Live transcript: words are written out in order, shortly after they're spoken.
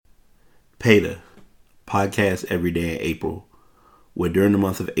PETA, podcast every day in April, where during the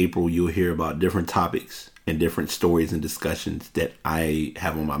month of April you'll hear about different topics and different stories and discussions that I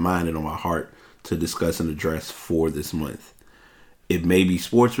have on my mind and on my heart to discuss and address for this month. It may be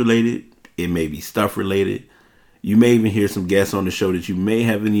sports related, it may be stuff related. You may even hear some guests on the show that you may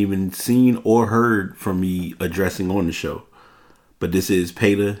haven't even seen or heard from me addressing on the show. But this is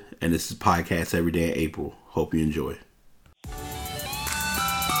PETA, and this is Podcast Every Day in April. Hope you enjoy.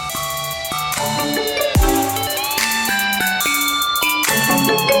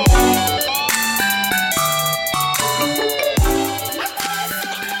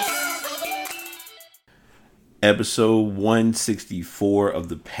 Episode 164 of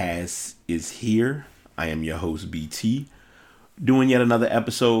The Pass is here. I am your host, BT, doing yet another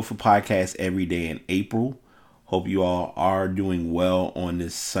episode for Podcast Every Day in April. Hope you all are doing well on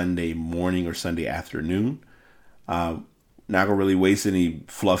this Sunday morning or Sunday afternoon. Not gonna really waste any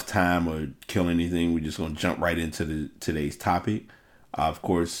fluff time or kill anything. We're just gonna jump right into today's topic. Of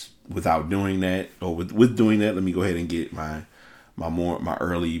course, without doing that, or with doing that, let me go ahead and get my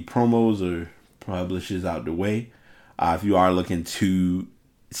early promos or publishes out the way. If you are looking to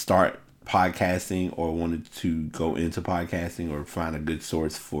start podcasting or wanted to go into podcasting or find a good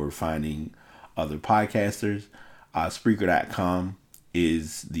source for finding other podcasters, Spreaker.com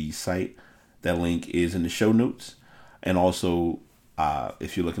is the site. That link is in the show notes. And also,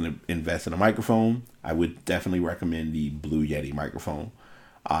 if you're looking to invest in a microphone, I would definitely recommend the Blue Yeti microphone.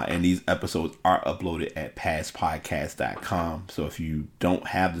 And these episodes are uploaded at passpodcast.com. So if you don't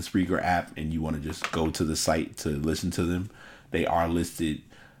have the Spreaker app and you want to just go to the site to listen to them, they are listed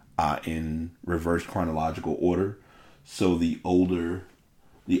in reverse chronological order. So the older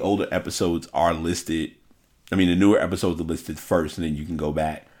episodes are listed. I mean, the newer episodes are listed first, and then you can go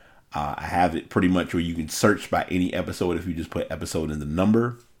back. I have it pretty much where you can search by any episode. If you just put episode in the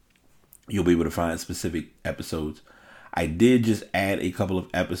number, you'll be able to find specific episodes. I did just add a couple of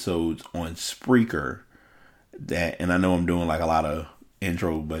episodes on Spreaker and I know I'm doing like a lot of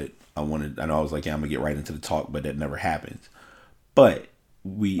intro, but I was like, yeah, I'm gonna get right into the talk, but that never happens. But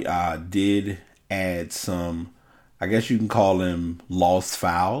we did add some, I guess you can call them lost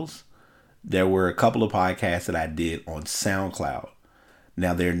files. There were a couple of podcasts that I did on SoundCloud.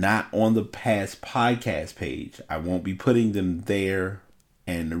 Now they're not on the past podcast page. I won't be putting them there.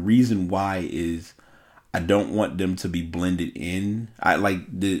 And the reason why is I don't want them to be blended in. I like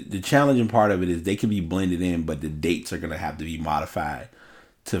the challenging part of it is they can be blended in, but the dates are going to have to be modified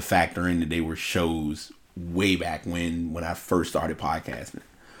to factor in that they were shows way back when I first started podcasting.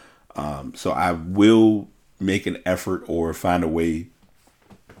 So I will make an effort or find a way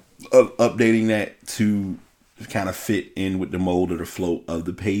of updating that to kind of fit in with the mold or the flow of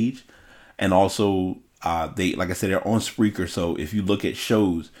the page. And also, they, like I said, they're on Spreaker. So if you look at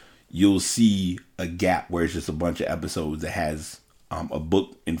shows, you'll see a gap where it's just a bunch of episodes that has a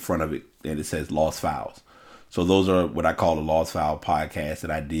book in front of it and it says Lost Files. So those are what I call a Lost File podcast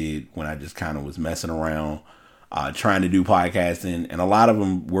that I did when I just kind of was messing around, trying to do podcasting. And a lot of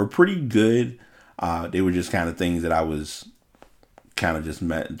them were pretty good. They were just kind of things that I was kind of just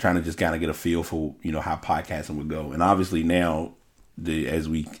trying to just kind of get a feel for, how podcasting would go. And obviously now, as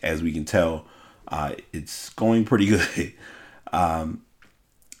we can tell, it's going pretty good.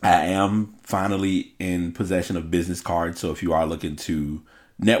 I am finally in possession of business cards. So if you are looking to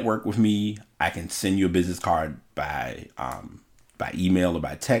network with me, I can send you a business card by email or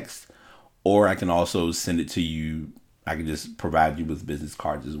by text, or I can also send it to you. I can just provide you with business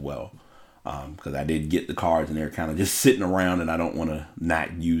cards as well. Because I did get the cards and they're kind of just sitting around and I don't want to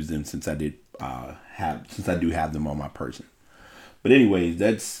not use them since I do have them on my person. But anyways,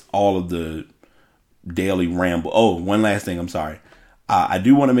 that's all of the daily ramble. Oh, one last thing. I'm sorry. I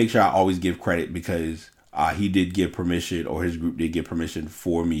do want to make sure I always give credit because he did give permission, or his group did give permission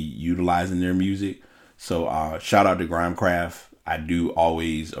for me utilizing their music. So shout out to Grimecraft. I do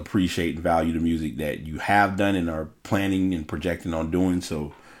always appreciate and value the music that you have done and are planning and projecting on doing.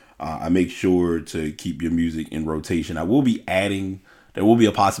 So I make sure to keep your music in rotation. I will be there will be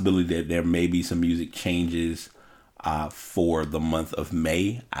a possibility that there may be some music changes for the month of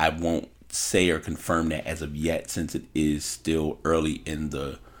May. I won't say or confirm that as of yet, since it is still early in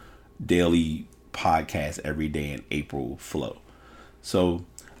the daily podcast every day in April flow. So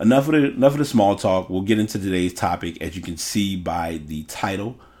enough of the small talk. We'll get into today's topic. As you can see by the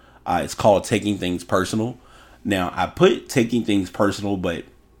title, it's called Taking Things Personal. Now I put Taking Things Personal, but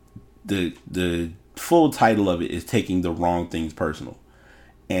the full title of it is Taking the Wrong Things Personal.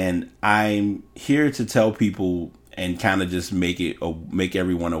 And I'm here to tell people and kind of just make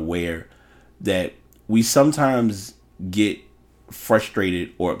everyone aware that we sometimes get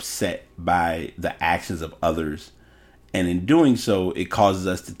frustrated or upset by the actions of others. And in doing so, it causes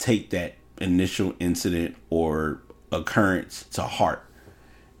us to take that initial incident or occurrence to heart.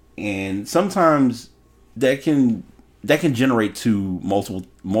 And sometimes that can generate to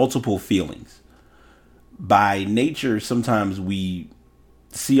multiple feelings. By nature, sometimes we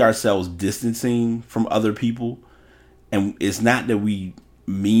see ourselves distancing from other people, and it's not that we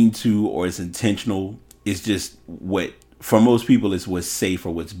mean to or it's intentional. It's just what, for most people, is what's safe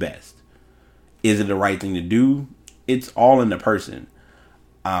or what's best. Is it the right thing to do? It's all in the person.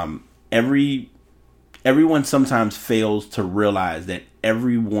 Everyone sometimes fails to realize that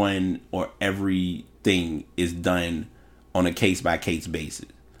everyone or everything is done on a case-by-case basis.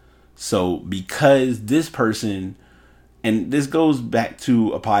 So because this person, and this goes back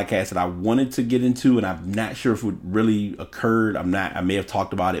to a podcast that I wanted to get into, and I'm not sure if it really occurred. I may have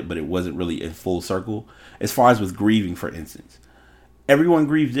talked about it, but it wasn't really in full circle. As far as with grieving, for instance, everyone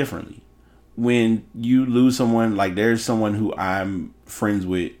grieves differently. When you lose someone, like there's someone who I'm friends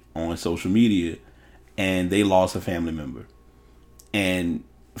with on social media, and they lost a family member. And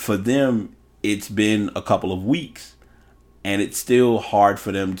for them, it's been a couple of weeks, and it's still hard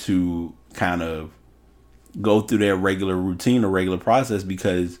for them to kind of go through their regular routine or regular process,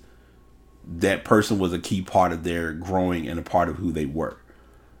 because that person was a key part of their growing and a part of who they were.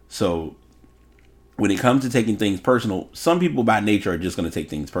 So when it comes to taking things personal, some people by nature are just going to take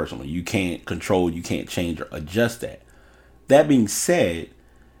things personal. You can't control, you can't change or adjust that. That being said,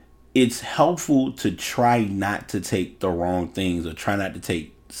 it's helpful to try not to take the wrong things or try not to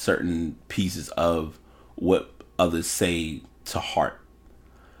take certain pieces of what others say to heart.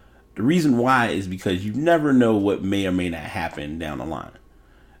 The reason why is because you never know what may or may not happen down the line.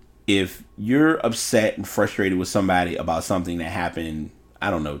 If you're upset and frustrated with somebody about something that happened, I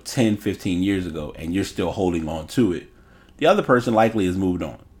don't know, 10, 15 years ago, and you're still holding on to it, the other person likely has moved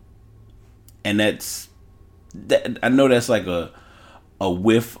on. And I know that's like a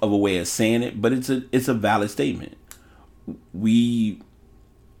whiff of a way of saying it, but it's a valid statement. It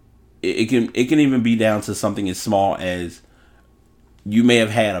can even be down to something as small as you may have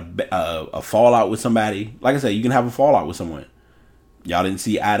had a fallout with somebody. Like I said, you can have a fallout with someone. Y'all didn't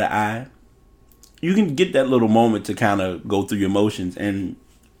see eye to eye. You can get that little moment to kind of go through your emotions. And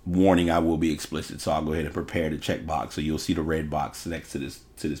warning, I will be explicit, so I'll go ahead and prepare the check box, so you'll see the red box next to this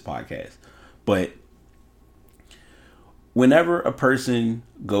podcast. But whenever a person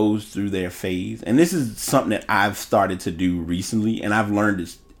goes through their phase, and this is something that I've started to do recently, and I've learned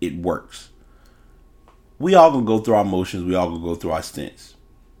it works. We all gonna go through our emotions. We all gonna go through our stints.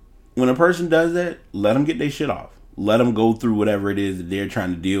 When a person does that, let them get their shit off. Let them go through whatever it is that they're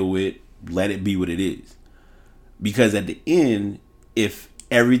trying to deal with. Let it be what it is. Because at the end, if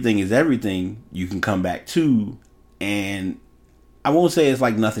everything is everything, you can come back to, and I won't say it's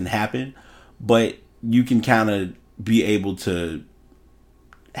like nothing happened, but you can kind of be able to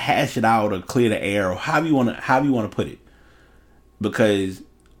hash it out or clear the air, or however you want to put it. Because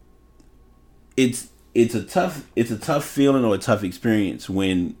it's a tough feeling or a tough experience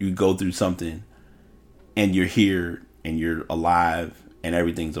when you go through something and you're here and you're alive and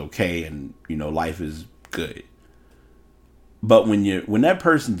everything's okay and life is good. But when that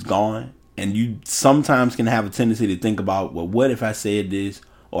person's gone, and you sometimes can have a tendency to think about, well, what if I said this,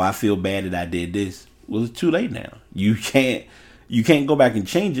 or I feel bad that I did this? Well, it's too late now. You can't go back and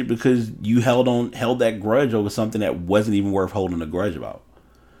change it, because you held that grudge over something that wasn't even worth holding a grudge about.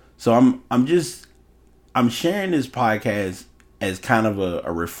 So I'm sharing this podcast as kind of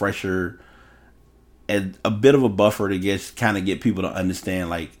a refresher, and a bit of a buffer to get people to understand,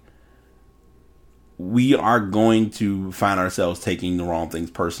 like, we are going to find ourselves taking the wrong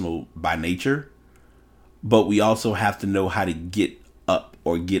things personal by nature, but we also have to know how to get up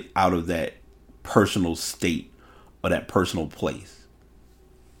or get out of that personal state or that personal place.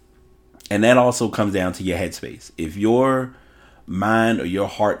 And that also comes down to your headspace. If your mind or your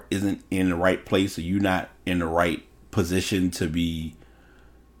heart isn't in the right place, or you're not in the right position to be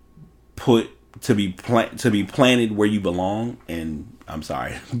planted where you belong, and I'm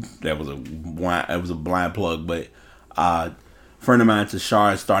sorry, that was a blind plug, but a friend of mine,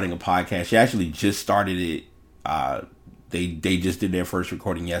 Tashara, is starting a podcast. She actually just started it. They just did their first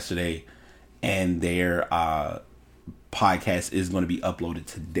recording yesterday, and their podcast is going to be uploaded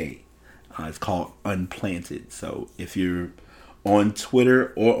today. It's called Unplanted. So if you're on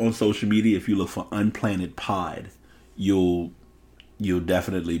Twitter or on social media, if you look for Unplanted Pod, you'll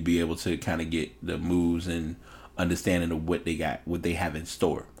definitely be able to kind of get the moves and understanding of what they have in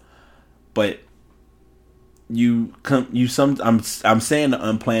store. But I'm saying the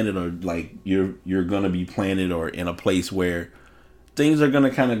unplanted, or like you're gonna be planted or in a place where things are going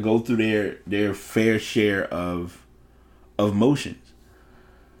to kind of go through their fair share of motions.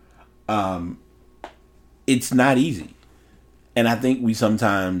 It's not easy. And I think we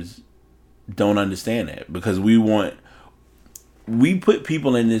sometimes don't understand that because we put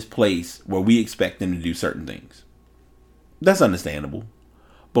people in this place where we expect them to do certain things. That's understandable.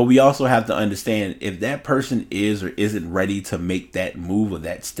 But we also have to understand if that person is or isn't ready to make that move or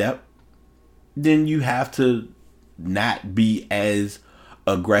that step, then you have to not be as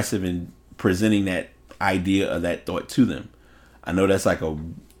aggressive in presenting that idea or that thought to them. I know that's like a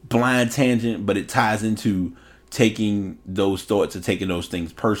blind tangent, but it ties into taking those thoughts or taking those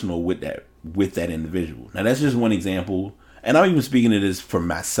things personal with that individual. Now that's just one example, and I'm even speaking of this for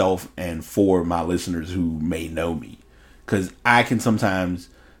myself and for my listeners who may know me, because I can sometimes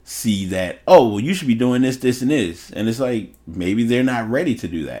see that, oh, well, you should be doing this, this, and this, and it's like maybe they're not ready to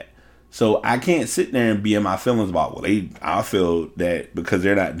do that. So I can't sit there and be in my feelings about, well, I feel that because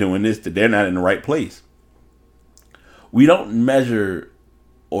they're not doing this, that they're not in the right place. We don't measure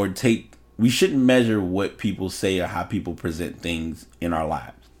we shouldn't measure what people say or how people present things in our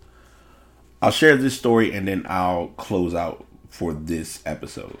lives. I'll share this story and then I'll close out for this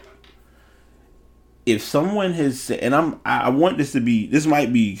episode. If someone has said, and I want this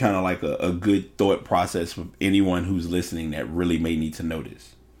might be kind of like a good thought process for anyone who's listening that really may need to know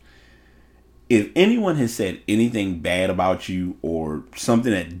this. If anyone has said anything bad about you or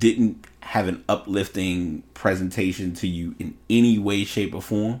something that didn't have an uplifting presentation to you in any way, shape, or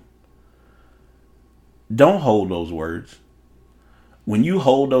form, don't hold those words. When you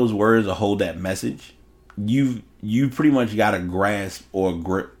hold those words or hold that message, you pretty much got a grasp or a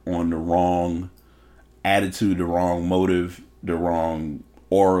grip on the wrong attitude, the wrong motive, the wrong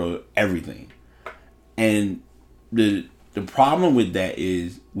aura, everything. And the problem with that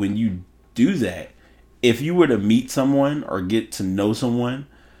is when you do that, if you were to meet someone or get to know someone,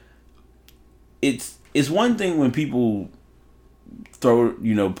 it's one thing when people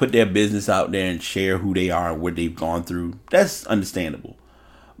put their business out there and share who they are and what they've gone through. That's understandable.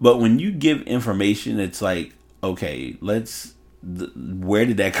 But when you give information, it's like, okay, where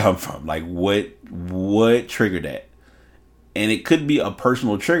did that come from? Like what triggered that? And it could be a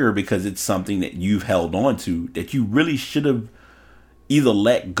personal trigger because it's something that you've held on to that you really should have either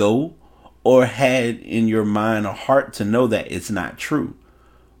let go or had in your mind or heart to know that it's not true.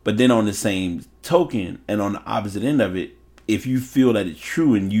 But then on the same token and on the opposite end of it, if you feel that it's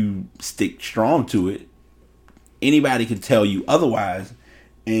true and you stick strong to it, anybody can tell you otherwise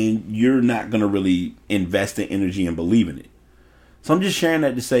and you're not going to really invest the energy and believe in it. So I'm just sharing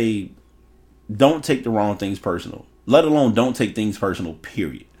that to say, don't take the wrong things personal. Let alone don't take things personal,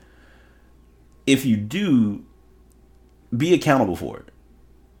 period. If you do, be accountable for it.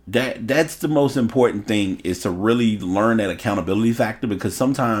 That's the most important thing, is to really learn that accountability factor, because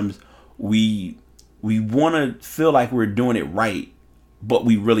sometimes we want to feel like we're doing it right, but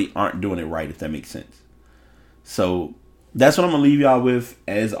we really aren't doing it right, if that makes sense. So that's what I'm going to leave y'all with,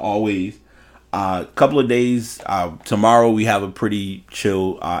 as always. Couple of days. Tomorrow we have a pretty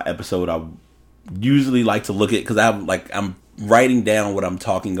chill episode. I usually like to look at, because I'm writing down what I'm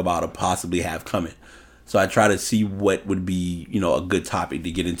talking about or possibly have coming. So I try to see what would be, a good topic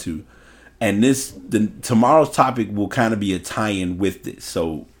to get into. And tomorrow's topic will kind of be a tie-in with this.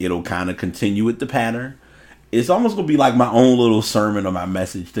 So it'll kind of continue with the pattern. It's almost going to be like my own little sermon or my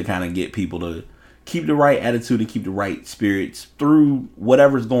message to kind of get people to keep the right attitude and keep the right spirits through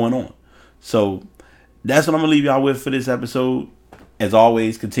whatever's going on. So that's what I'm going to leave y'all with for this episode. As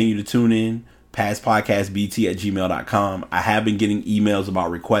always, continue to tune in. passpodcastbt@gmail.com. I have been getting emails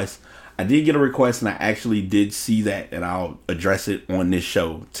about requests. I did get a request and I actually did see that, and I'll address it on this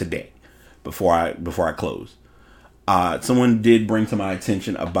show today before I close. Someone did bring to my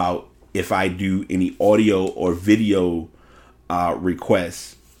attention about if I do any audio or video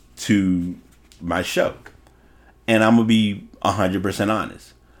requests to my show. And I'm going to be 100%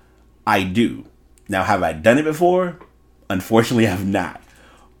 honest. I do. Now, have I done it before? Unfortunately, I have not.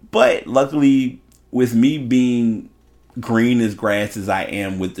 But luckily, with me being green as grass as I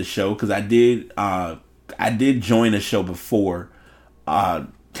am with the show, because I did join a show before,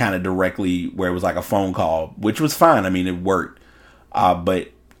 kind of directly, where it was like a phone call, which was fine. I mean, it worked.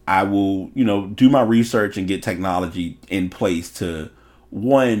 But I will, do my research and get technology in place to,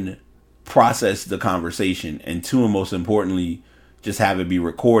 one, process the conversation, and two, and most importantly, just have it be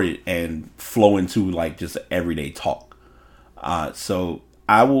recorded and flow into like just everyday talk. So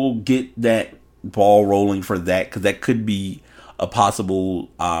I will get that ball rolling for that, because that could be a possible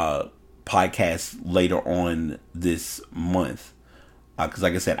podcast later on this month. Because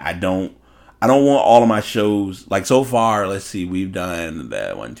like I said, I I don't want all of my shows, like so far, let's see, we've done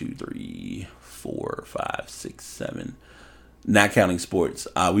that 1, 2, 3, 4, 5, 6, 7, not counting sports.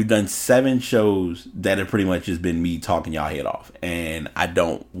 We've done 7 shows that have pretty much just been me talking y'all head off. And I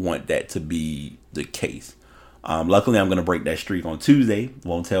don't want that to be the case. Luckily, I'm going to break that streak on Tuesday.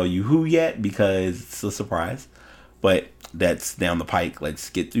 Won't tell you who yet because it's a surprise. But that's down the pike. Let's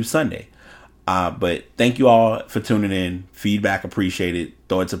get through Sunday. But thank you all for tuning in. Feedback appreciated.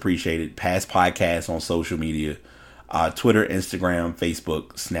 Thoughts appreciated. Past podcasts on social media. Twitter, Instagram,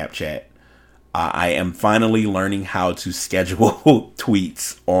 Facebook, Snapchat. I am finally learning how to schedule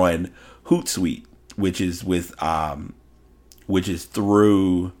tweets on Hootsuite, which is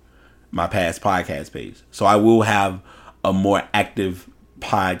through my past podcast page. So I will have a more active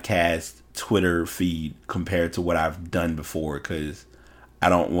podcast Twitter feed compared to what I've done before, because I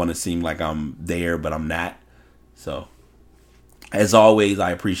don't want to seem like I'm there, but I'm not. So, as always,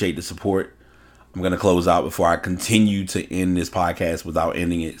 I appreciate the support. I'm going to close out before I continue to end this podcast without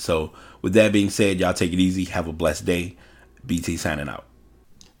ending it. So, with that being said, y'all take it easy. Have a blessed day. BT signing out.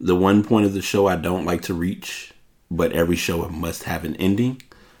 The one point of the show I don't like to reach, but every show must have an ending.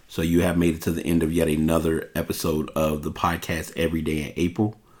 So, you have made it to the end of yet another episode of the podcast Every Day in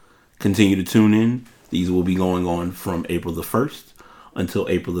April. Continue to tune in. These will be going on from April the 1st until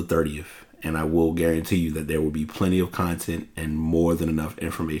April the 30th. And I will guarantee you that there will be plenty of content and more than enough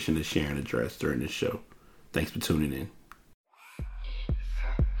information to share and address during this show. Thanks for tuning in.